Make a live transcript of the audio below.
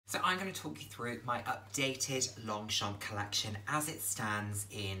So I'm going to talk you through my updated Longchamp collection as it stands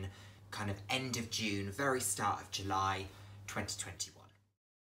in kind of end of June, very start of July 2021.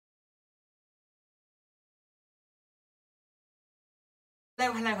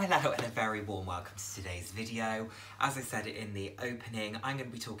 Hello, and a very warm welcome to today's video. As I said in the opening, I'm going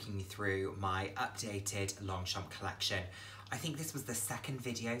to be talking you through my updated Longchamp collection. I think this was the second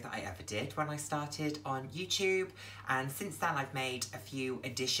video that I ever did when I started on YouTube, and since then I've made a few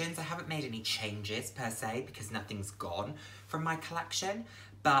additions. I haven't made any changes per se because nothing's gone from my collection,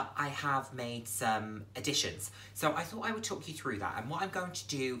 but I have made some additions. So I thought I would talk you through that, and what I'm going to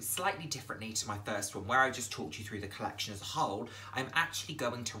do slightly differently to my first one where I just talked you through the collection as a whole, I'm actually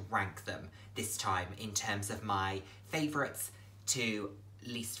going to rank them this time in terms of my favourites to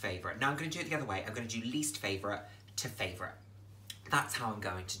least favourite. Now I'm going to do it the other way. I'm going to do least favourite to favourite. That's how I'm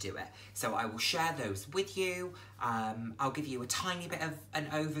going to do it. So I will share those with you. I'll give you a tiny bit of an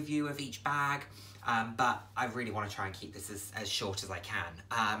overview of each bag, but I really want to try and keep this as short as I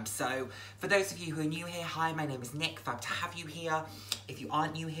can. So for those of you who are new here, hi, my name is Nick. Fab to have you here. If you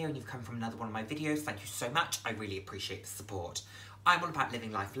aren't new here and you've come from another one of my videos, thank you so much. I really appreciate the support. I'm all about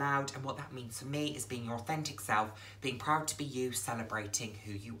living life loud, and what that means for me is being your authentic self, being proud to be you, celebrating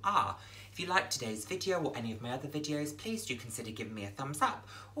who you are. If you liked today's video or any of my other videos, please do consider giving me a thumbs up.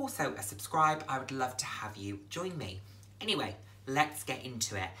 Also a subscribe, I would love to have you join me. Anyway, let's get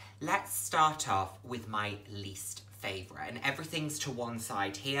into it. Let's start off with my least favourite, and everything's to one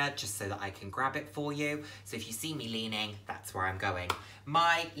side here just so that I can grab it for you. So if you see me leaning, that's where I'm going.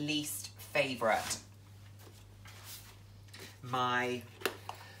 My least favourite. My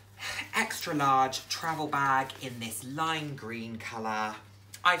extra large travel bag in this lime green colour.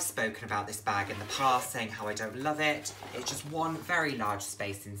 I've spoken about this bag in the past, saying how I don't love it. It's just one very large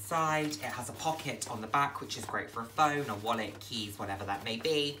space inside. It has a pocket on the back, which is great for a phone, a wallet, keys, whatever that may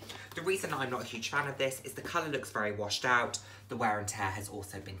be. The reason I'm not a huge fan of this is the colour looks very washed out. The wear and tear has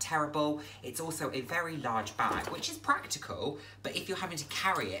also been terrible. It's also a very large bag, which is practical, but if you're having to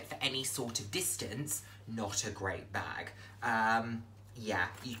carry it for any sort of distance, not a great bag. Yeah,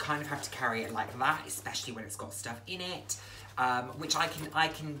 you kind of have to carry it like that, especially when it's got stuff in it, which I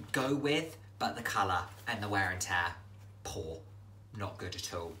can go with, but the colour and the wear and tear, poor. Not good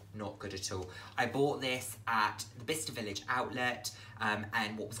at all, not good at all. I bought this at the Bicester Village outlet,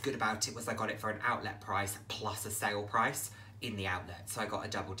 and what was good about it was I got it for an outlet price plus a sale price in the outlet, so I got a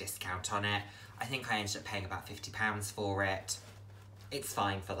double discount on it. I think I ended up paying about £50 for it. It's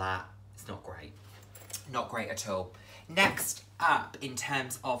fine for that, it's not great. Not great at all. Next up in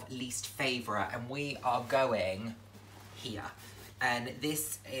terms of least favourite, and we are going here. And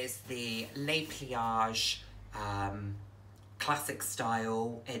this is the Les Pliages classic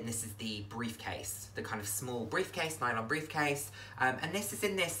style, and this is the briefcase, the kind of small briefcase, nylon briefcase. And this is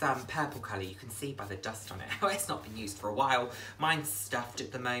in this purple colour. You can see by the dust on it. It's not been used for a while. Mine's stuffed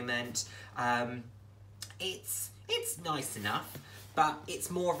at the moment. It's nice enough, but it's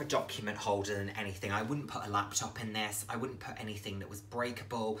more of a document holder than anything. I wouldn't put a laptop in this. I wouldn't put anything that was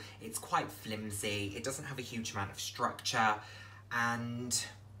breakable. It's quite flimsy. It doesn't have a huge amount of structure, and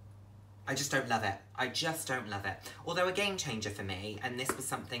I just don't love it. I just don't love it. Although a game changer for me, and this was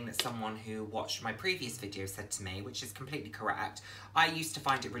something that someone who watched my previous video said to me, which is completely correct, I used to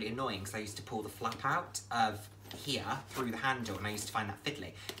find it really annoying because I used to pull the flap out of here through the handle, and I used to find that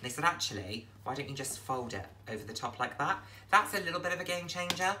fiddly. And they said, actually, why don't you just fold it over the top like that? That's a little bit of a game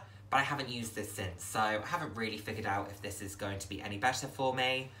changer, but I haven't used this since, so I haven't really figured out if this is going to be any better for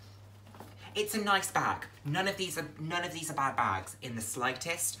me. It's a nice bag. None of these are bad bags in the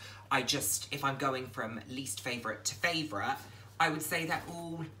slightest. If I'm going from least favourite to favourite, I would say they're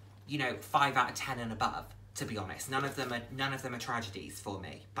all, 5 out of 10 and above. To be honest, none of them are tragedies for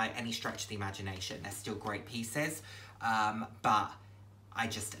me by any stretch of the imagination. They're still great pieces, but I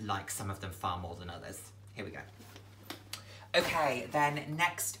just like some of them far more than others. Here we go. Okay, then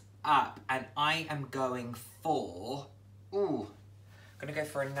next up, and I am going for, I'm gonna go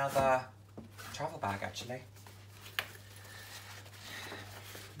for another travel bag actually.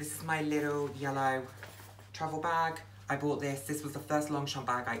 This is my little yellow travel bag. I bought this was the first Longchamp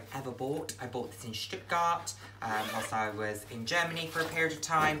bag I ever bought. I bought this in Stuttgart whilst I was in Germany for a period of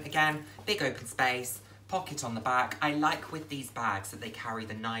time. Again, big open space, pocket on the back. I like with these bags that they carry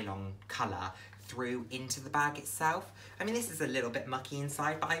the nylon colour through into the bag itself. I mean, this is a little bit mucky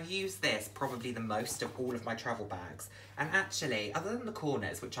inside, but I've used this probably the most of all of my travel bags. And actually, other than the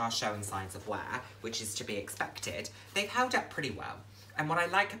corners, which are showing signs of wear, which is to be expected, they've held up pretty well. And what I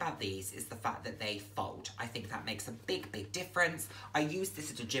like about these is the fact that they fold. I think that makes a big, big difference. I used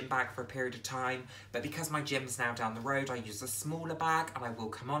this as a gym bag for a period of time, but because my gym's now down the road, I use a smaller bag, and I will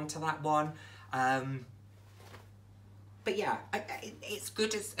come on to that one. But yeah, it's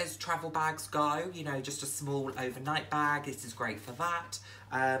good as travel bags go, you know, just a small overnight bag. This is great for that.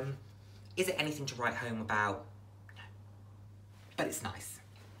 Is it anything to write home about? No. But it's nice.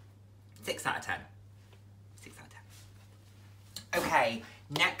 6 out of 10. 6 out of 10. Okay,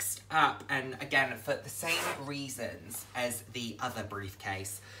 next up, and again, for the same reasons as the other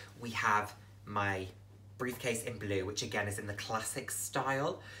briefcase, we have my briefcase in blue, which again is in the classic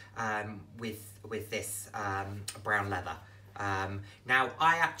style, with this brown leather. Now,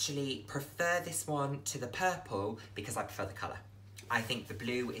 I actually prefer this one to the purple because I prefer the colour. I think the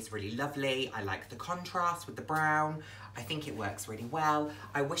blue is really lovely. I like the contrast with the brown. I think it works really well.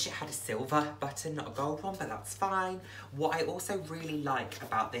 I wish it had a silver button, not a gold one, but that's fine. What I also really like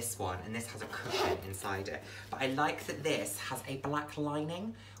about this one, and this has a cushion inside it, but I like that this has a black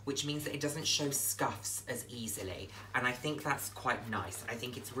lining, which means that it doesn't show scuffs as easily. And I think that's quite nice. I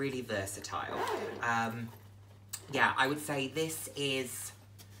think it's really versatile. Yeah, I would say this is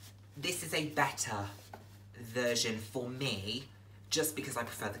a better version for me, just because I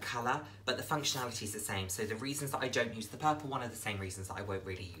prefer the colour, but the functionality is the same. So the reasons that I don't use the purple one are the same reasons that I won't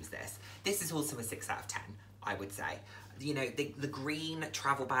really use this. This is also a 6 out of 10, I would say. You know, the green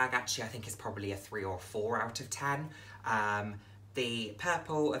travel bag actually I think is probably a 3 or 4 out of 10. The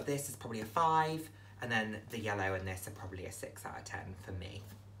purple of this is probably a 5, and then the yellow and this are probably a 6 out of 10 for me,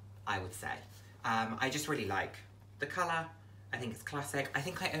 I would say. I just really like the colour. I think it's classic. I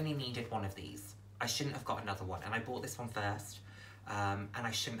think I only needed one of these. I shouldn't have got another one, and I bought this one first. And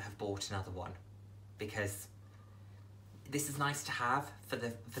I shouldn't have bought another one, because this is nice to have for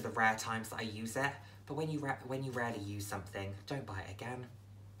the rare times that I use it. But when you rarely use something, don't buy it again.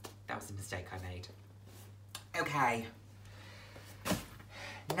 That was a mistake I made. Okay.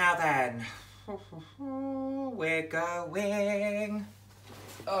 Now then, we're going.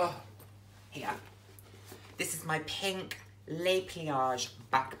 Oh, here. This is my pink Les Pliages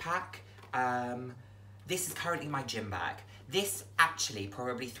backpack. This is currently my gym bag. This actually,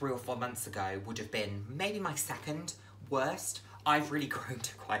 probably 3 or 4 months ago, would have been maybe my second worst. I've really grown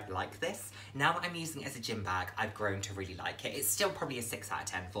to quite like this. Now that I'm using it as a gym bag, I've grown to really like it. It's still probably a 6 out of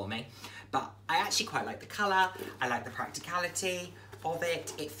 10 for me, but I actually quite like the colour. I like the practicality of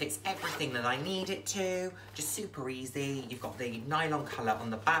it. It fits everything that I need it to. Just super easy. You've got the nylon colour on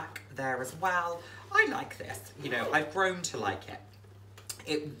the back there as well. I like this. You know, I've grown to like it.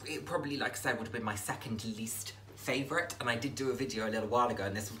 It probably, like I said, would have been my second least favourite, and I did do a video a little while ago,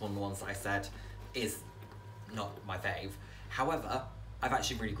 and this was one of the ones that I said is not my fave. However, I've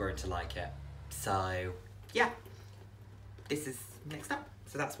actually really grown to like it. So, yeah. This is next up.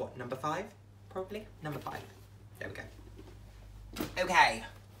 So that's what, number 5? Probably? Number 5. There we go. Okay.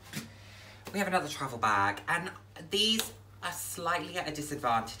 We have another travel bag, and these are slightly at a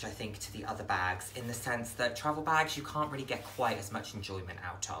disadvantage, I think, to the other bags, in the sense that travel bags you can't really get quite as much enjoyment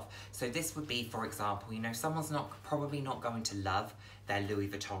out of. So this would be, for example, you know, someone's probably not going to love their Louis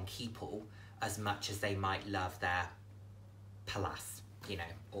Vuitton Keepall as much as they might love their Palace, you know,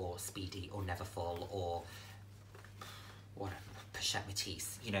 or Speedy, or Neverfull, or whatever, Pochette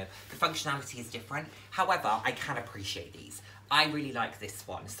Matisse. You know, the functionality is different. However, I can appreciate these. I really like this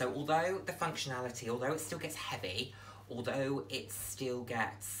one. So although the functionality, although it still gets heavy, although it still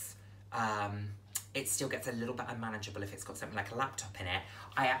gets a little bit unmanageable if it's got something like a laptop in it,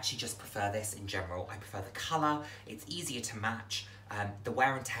 I actually just prefer this in general. I prefer the colour, it's easier to match. The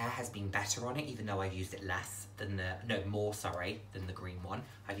wear and tear has been better on it, even though I've used it less than more than the green one.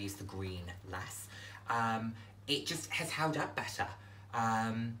 I've used the green less. It just has held up better.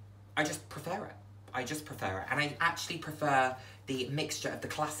 I just prefer it. And I actually prefer the mixture of the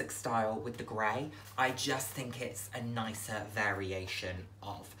classic style with the grey. I just think it's a nicer variation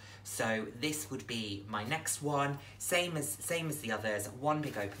of. So this would be my next one. Same as the others. One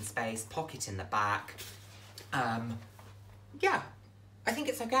big open space, pocket in the back. Yeah, I think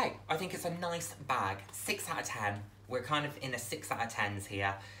it's okay. I think it's a nice bag. 6 out of 10. We're kind of in a 6 out of 10s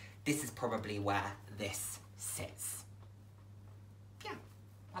here. This is probably where this sits. Yeah,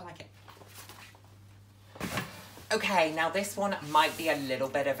 I like it. Okay, now this one might be a little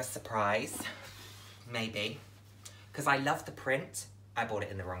bit of a surprise, maybe, because I love the print. I bought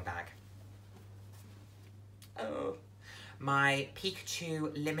it in the wrong bag. Oh. My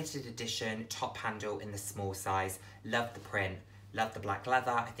Pikachu limited edition top handle in the small size. Love the print. Love the black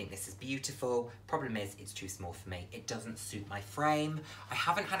leather. I think this is beautiful. Problem is, it's too small for me. It doesn't suit my frame. I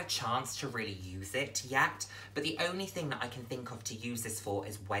haven't had a chance to really use it yet, but the only thing that I can think of to use this for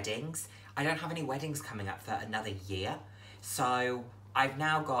is weddings. I don't have any weddings coming up for another year, so I've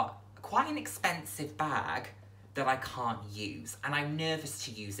now got quite an expensive bag that I can't use, and I'm nervous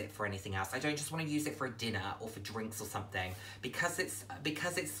to use it for anything else. I don't just want to use it for a dinner or for drinks or something. Because it's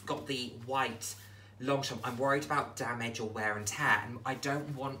got the white Longchamp, I'm worried about damage or wear and tear, and I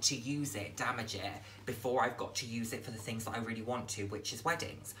don't want to use it, damage it, before I've got to use it for the things that I really want to, which is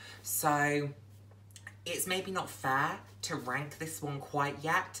weddings. So it's maybe not fair to rank this one quite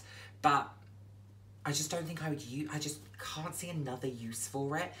yet, but I just don't think I would use, I just can't see another use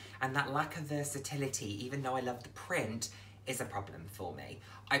for it, and that lack of versatility, even though I love the print, is a problem for me.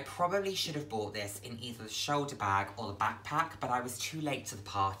 I probably should have bought this in either the shoulder bag or the backpack, but I was too late to the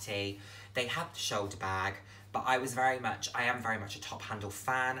party. They had the shoulder bag, but I am very much a top handle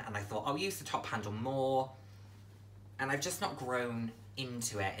fan, and I thought I'll use the top handle more, and I've just not grown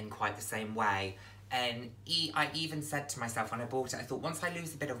into it in quite the same way. And I even said to myself when I bought it, I thought once I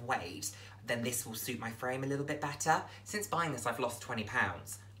lose a bit of weight, then this will suit my frame a little bit better. Since buying this, I've lost 20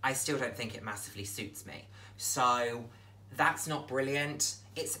 pounds. I still don't think it massively suits me. So that's not brilliant.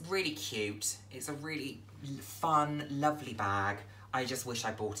 It's really cute. It's a really fun, lovely bag. I just wish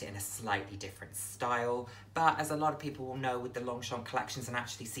I bought it in a slightly different style. But as a lot of people will know with the Longchamp collections and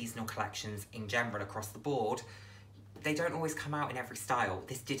actually seasonal collections in general across the board, they don't always come out in every style.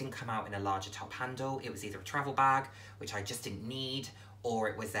 This didn't come out in a larger top handle. It was either a travel bag, which I just didn't need, or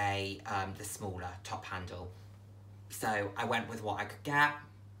it was the smaller top handle. So I went with what I could get,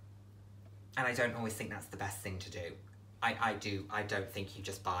 and I don't always think that's the best thing to do. I don't think you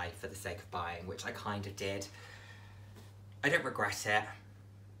just buy for the sake of buying, which I kind of did. I don't regret it.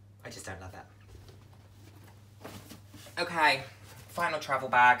 I just don't love it. Okay, final travel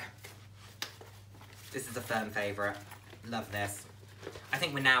bag. This is a firm favourite. Love this. I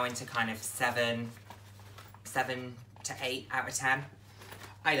think we're now into kind of 7 to 8 out of 10.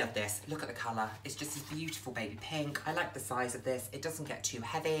 I love this. Look at the colour. It's just this beautiful baby pink. I like the size of this. It doesn't get too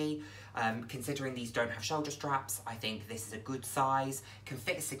heavy. Considering these don't have shoulder straps, I think this is a good size. Can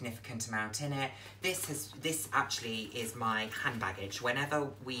fit a significant amount in it. This actually is my hand baggage. When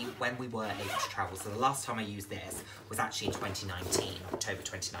we were able to travel, so the last time I used this was actually in 2019, October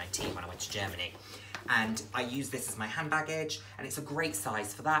 2019, when I went to Germany. And I use this as my hand baggage, and it's a great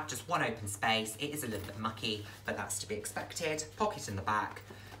size for that. Just one open space. It is a little bit mucky, but that's to be expected. Pocket in the back.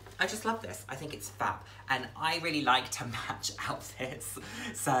 I just love this. I think it's fab. And I really like to match outfits.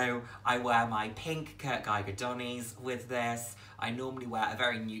 So I wear my pink Kurt Geiger Donnies with this. I normally wear a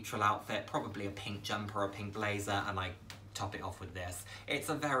very neutral outfit, probably a pink jumper or a pink blazer, and I top it off with this. It's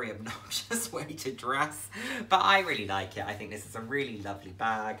a very obnoxious way to dress, but I really like it. I think this is a really lovely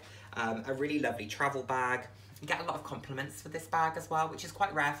bag. A really lovely travel bag. You get a lot of compliments for this bag as well, which is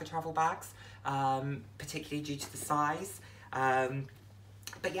quite rare for travel bags, particularly due to the size.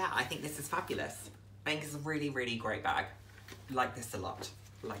 But yeah, I think this is fabulous. I think it's a really, really great bag. Like this a lot.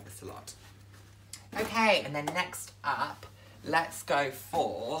 Like this a lot. Okay, and then next up, let's go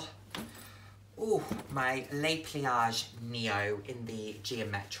for my Les Pliages Neo in the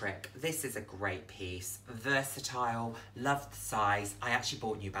geometric. This is a great piece, versatile, love the size. I actually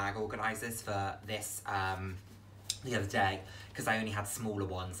bought new bag organisers for this the other day because I only had smaller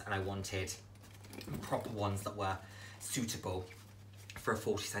ones and I wanted proper ones that were suitable for a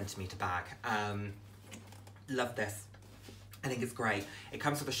 40cm bag. Love this. I think it's great. It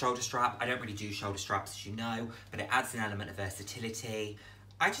comes with a shoulder strap. I don't really do shoulder straps, as you know, but it adds an element of versatility.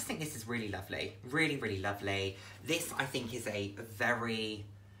 I just think this is really lovely. Really, really lovely. This, I think, is a very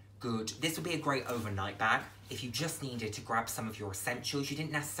good... This would be a great overnight bag. If you just needed to grab some of your essentials, you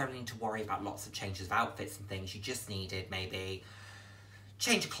didn't necessarily need to worry about lots of changes of outfits and things. You just needed maybe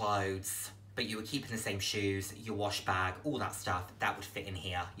change of clothes, but you were keeping the same shoes, your wash bag, all that stuff. That would fit in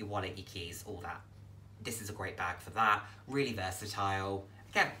here. Your wallet, your keys, all that. This is a great bag for that. Really versatile.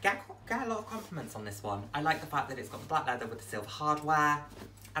 Again, get a lot of compliments on this one. I like the fact that it's got the black leather with the silver hardware,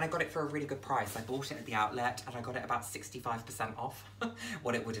 and I got it for a really good price. I bought it at the outlet, and I got it about 65% off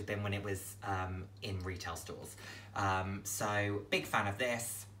what it would have been when it was in retail stores. So, big fan of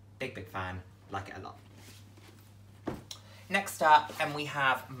this. Big fan. Like it a lot. Next up, and we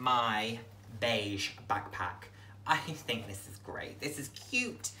have my beige backpack. I think this is great. This is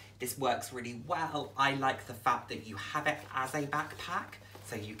cute. This works really well. I like the fact that you have it as a backpack,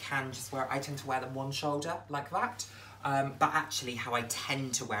 so you can just wear it. I tend to wear them one shoulder like that, but actually how I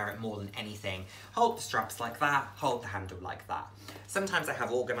tend to wear it more than anything. Hold the straps like that, hold the handle like that. Sometimes I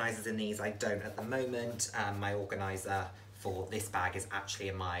have organisers in these, I don't at the moment. My organiser for this bag is actually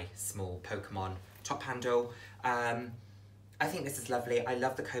in my small Pokemon top handle. I think this is lovely. I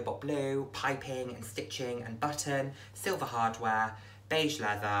love the cobalt blue, piping and stitching and button, silver hardware, beige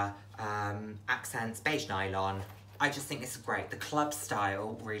leather, accents, beige nylon. I just think this is great. The club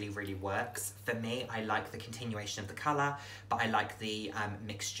style really, really works for me. I like the continuation of the colour, but I like the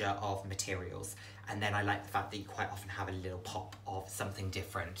mixture of materials. And then I like the fact that you quite often have a little pop of something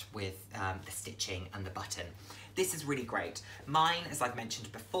different with the stitching and the button. This is really great. Mine, as I've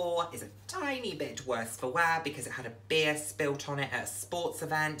mentioned before, is a tiny bit worse for wear because it had a beer spilt on it at a sports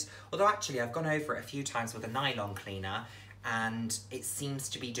event. Although actually I've gone over it a few times with a nylon cleaner and it seems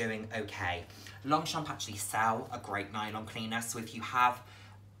to be doing okay. Longchamp actually sell a great nylon cleaner, so if you have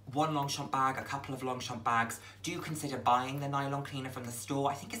one Longchamp bag, a couple of Longchamp bags, do consider buying the nylon cleaner from the store.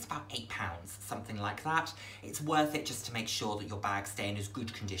 I think it's about £8, something like that. It's worth it just to make sure that your bags stay in as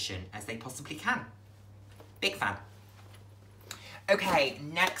good condition as they possibly can. Big fan. Okay,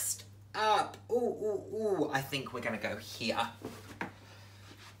 next up, I think we're gonna go here.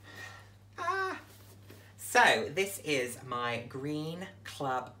 So this is my green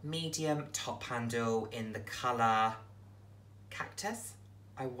club medium top handle in the colour Cactus.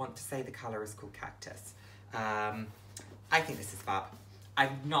 I want to say the colour is called Cactus. I think this is fab.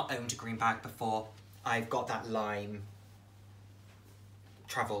 I've not owned a green bag before. I've got that lime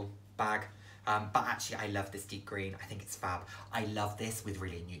travel bag. But actually I love this deep green. I think it's fab. I love this with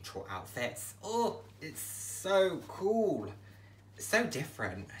really neutral outfits. Oh, it's so cool. It's so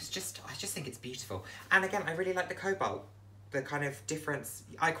different. I just think it's beautiful. And again, I really like the cobalt. The kind of difference.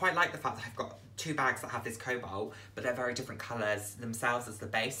 I quite like the fact that I've got two bags that have this cobalt, but they're very different colours themselves as the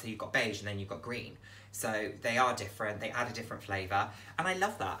base. So you've got beige and then you've got green. So they are different. They add a different flavour. And I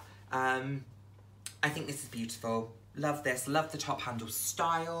love that. I think this is beautiful. Love this, love the top handle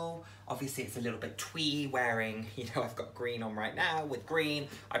style. Obviously it's a little bit twee wearing, you know, I've got green on right now with green.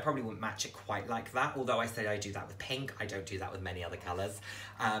 I probably wouldn't match it quite like that, although I said I do that with pink. I don't do that with many other colours.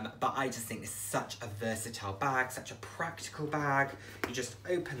 But I just think it's such a versatile bag, such a practical bag. You just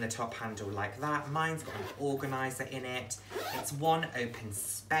open the top handle like that. Mine's got an organiser in it. It's one open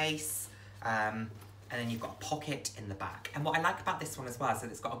space. And then you've got a pocket in the back. And what I like about this one as well is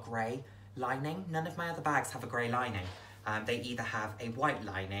that it's got a grey lining. None of my other bags have a grey lining. They either have a white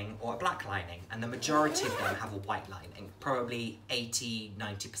lining or a black lining, and the majority of them have a white lining. Probably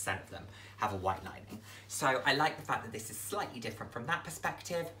 80–90% of them have a white lining. So I like the fact that this is slightly different from that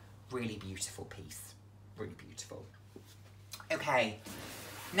perspective. Really beautiful piece. Really beautiful. Okay,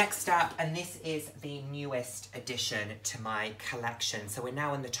 next up, and this is the newest addition to my collection. So we're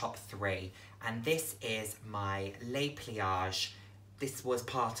now in the top 3, and this is my Les Pliages. This was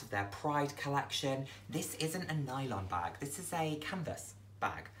part of their Pride collection. This isn't a nylon bag, this is a canvas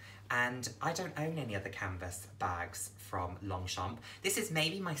bag. And I don't own any other canvas bags from Longchamp. This is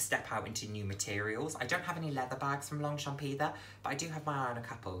maybe my step out into new materials. I don't have any leather bags from Longchamp either, but I do have my eye on a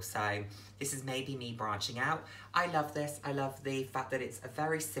couple, so this is maybe me branching out. I love this. I love the fact that it's a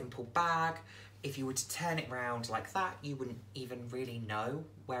very simple bag. If you were to turn it round like that, you wouldn't even really know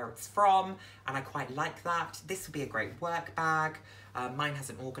where it's from, and I quite like that. This would be a great work bag. Mine has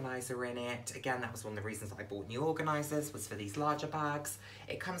an organiser in it. Again, that was one of the reasons I bought new organisers, was for these larger bags.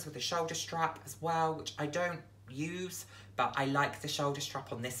 It comes with a shoulder strap as well, which I don't use, but I like the shoulder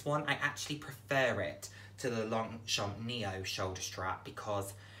strap on this one. I actually prefer it to the Longchamp Neo shoulder strap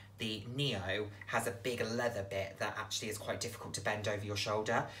because the Neo has a big leather bit that actually is quite difficult to bend over your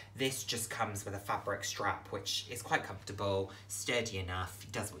shoulder. This just comes with a fabric strap, which is quite comfortable, sturdy enough,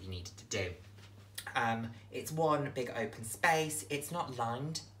 it does what you need it to do. It's one big open space. It's not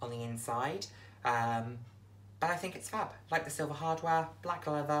lined on the inside, but I think it's fab. Like the silver hardware, black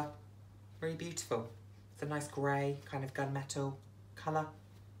leather, really beautiful. It's a nice grey kind of gunmetal colour,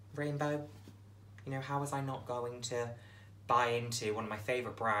 rainbow. You know, how was I not going to buy into one of my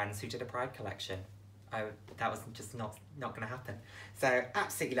favourite brands who did a Pride collection? That was just not going to happen. So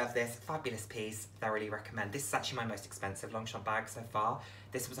absolutely love this, fabulous piece, thoroughly recommend. This is actually my most expensive Longchamp bag so far.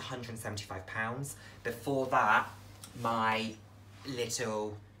 This was £175. Before that, my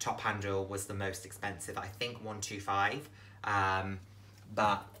little top handle was the most expensive, I think £125.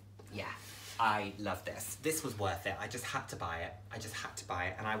 But yeah, I love this. This was worth it. I just had to buy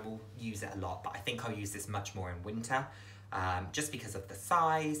it. And I will use it a lot, but I think I'll use this much more in winter, just because of the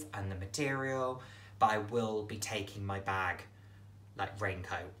size and the material. But I will be taking my bag, like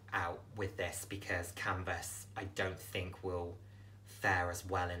raincoat, out with this because canvas I don't think will fare as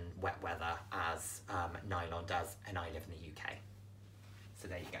well in wet weather as nylon does, and I live in the UK. So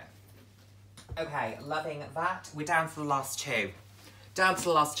there you go. Okay, loving that. We're down to the last two.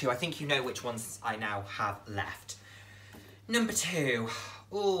 I think you know which ones I now have left. Number 2.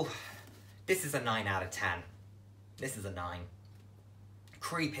 Oh, this is a 9 out of 10. This is a 9.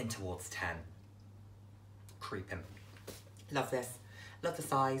 Creeping towards 10. Creeping. Love this. Love the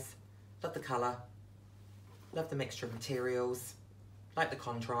size. Love the colour. Love the mixture of materials. Like the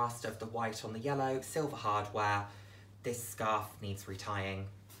contrast of the white on the yellow. Silver hardware. This scarf needs retying.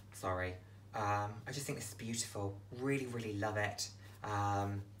 Sorry. I just think this is beautiful. Really, really love it.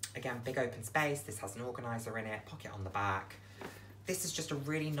 Again, big open space. This has an organiser in it. Pocket on the back. This is just a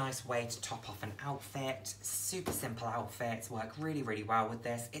really nice way to top off an outfit. Super simple outfits. Work really, really well with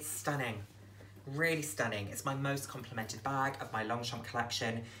this. It's stunning. Really stunning. It's my most complimented bag of my Longchamp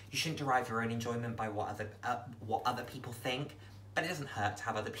collection. You shouldn't derive your own enjoyment by what other people think, but it doesn't hurt to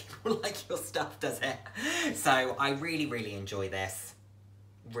have other people like your stuff, does it? So I really, really enjoy this.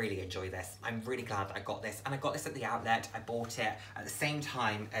 Really enjoy this. I'm really glad that I got this, and I got this at the outlet. I bought it at the same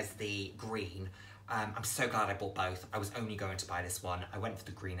time as the green. I'm so glad I bought both. I was only going to buy this one. I went for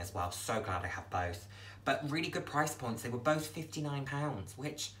the green as well. So glad I have both. But really good price points. They were both £59,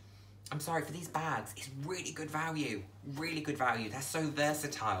 which, I'm sorry, for these bags, is really good value. Really good value. They're so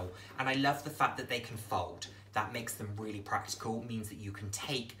versatile. And I love the fact that they can fold. That makes them really practical. It means that you can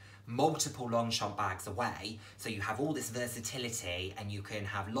take multiple Longchamp bags away. So you have all this versatility and you can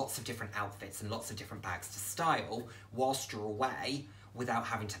have lots of different outfits and lots of different bags to style whilst you're away without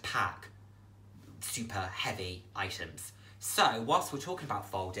having to pack super heavy items. So whilst we're talking about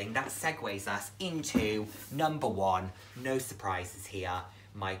folding, that segues us into number 1. No surprises here.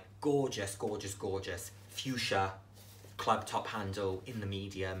 My gorgeous, gorgeous, gorgeous fuchsia club top handle in the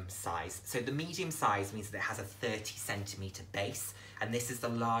medium size. So the medium size means that it has a 30cm base, and this is the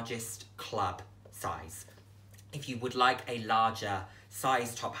largest club size. If you would like a larger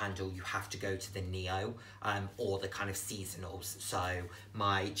size top handle, you have to go to the Neo or the kind of seasonals. So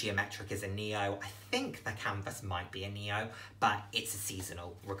my geometric is a Neo. I think the canvas might be a Neo, but it's a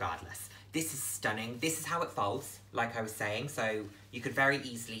seasonal regardless. This is stunning. This is how it folds, like I was saying. So you could very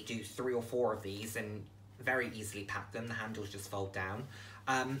easily do 3 or 4 of these and very easily pack them. The handles just fold down.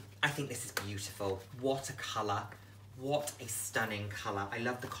 I think this is beautiful. What a colour. What a stunning colour. I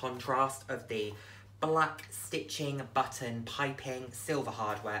love the contrast of the black stitching, button, piping, silver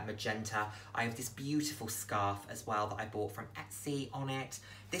hardware, magenta. I have this beautiful scarf as well that I bought from Etsy on it.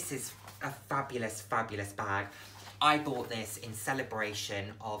 This is a fabulous, fabulous bag. I bought this in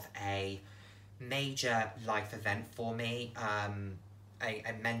celebration of a major life event for me,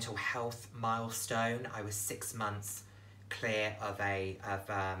 a mental health milestone. I was 6 months clear of I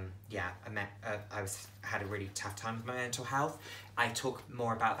had a really tough time with my mental health. I talk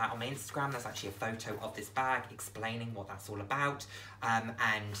more about that on my Instagram. There's actually a photo of this bag explaining what that's all about.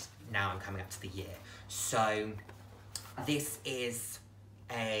 And now I'm coming up to the year. So this is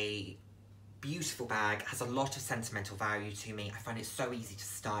a beautiful bag, has a lot of sentimental value to me. I find it so easy to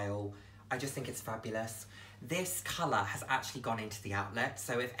style. I just think it's fabulous. This colour has actually gone into the outlet.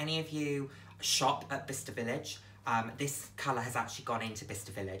 So if any of you shop at Bicester Village, this colour has actually gone into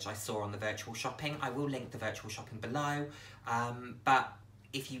Bicester Village. I saw on the virtual shopping. I will link the virtual shopping below. But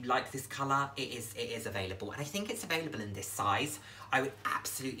if you like this colour, it is available. And I think it's available in this size. I would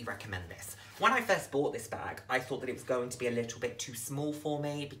absolutely recommend this. When I first bought this bag, I thought that it was going to be a little bit too small for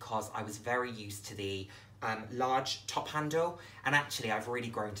me because I was very used to the large top handle, and actually I've really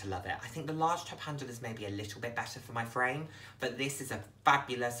grown to love it. I think the large top handle is maybe a little bit better for my frame, but this is a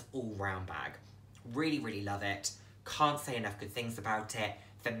fabulous all-round bag. Really, really love it. Can't say enough good things about it.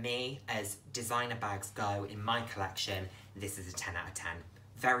 For me, as designer bags go in my collection, this is a 10 out of 10.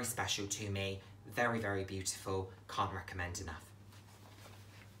 Very special to me. Very, very beautiful. Can't recommend enough.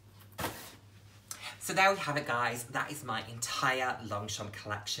 So there we have it, guys. That is my entire Longchamp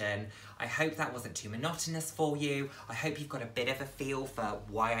collection. I hope that wasn't too monotonous for you. I hope you've got a bit of a feel for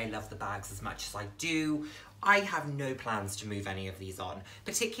why I love the bags as much as I do. I have no plans to move any of these on,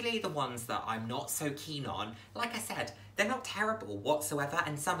 particularly the ones that I'm not so keen on. Like I said, they're not terrible whatsoever,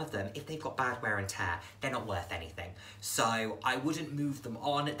 and some of them, if they've got bad wear and tear, they're not worth anything. So I wouldn't move them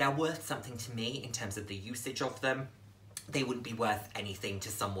on. They're worth something to me in terms of the usage of them. They wouldn't be worth anything to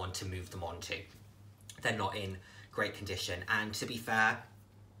someone to move them on to. They're not in great condition, and to be fair,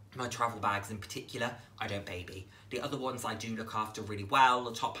 my travel bags in particular, I don't baby. The other ones I do look after really well,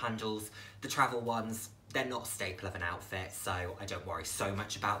 the top handles, the travel ones, they're not a staple of an outfit, so I don't worry so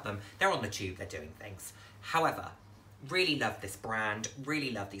much about them. They're on the tube, they're doing things. However, really love this brand,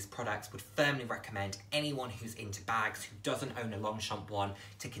 really love these products, would firmly recommend anyone who's into bags, who doesn't own a Longchamp one,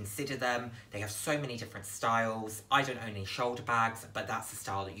 to consider them. They have so many different styles. I don't own any shoulder bags, but that's the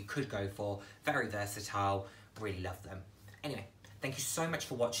style that you could go for. Very versatile, really love them. Anyway, Thank you so much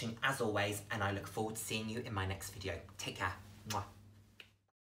for watching as always, and I look forward to seeing you in my next video. Take care. Mwah.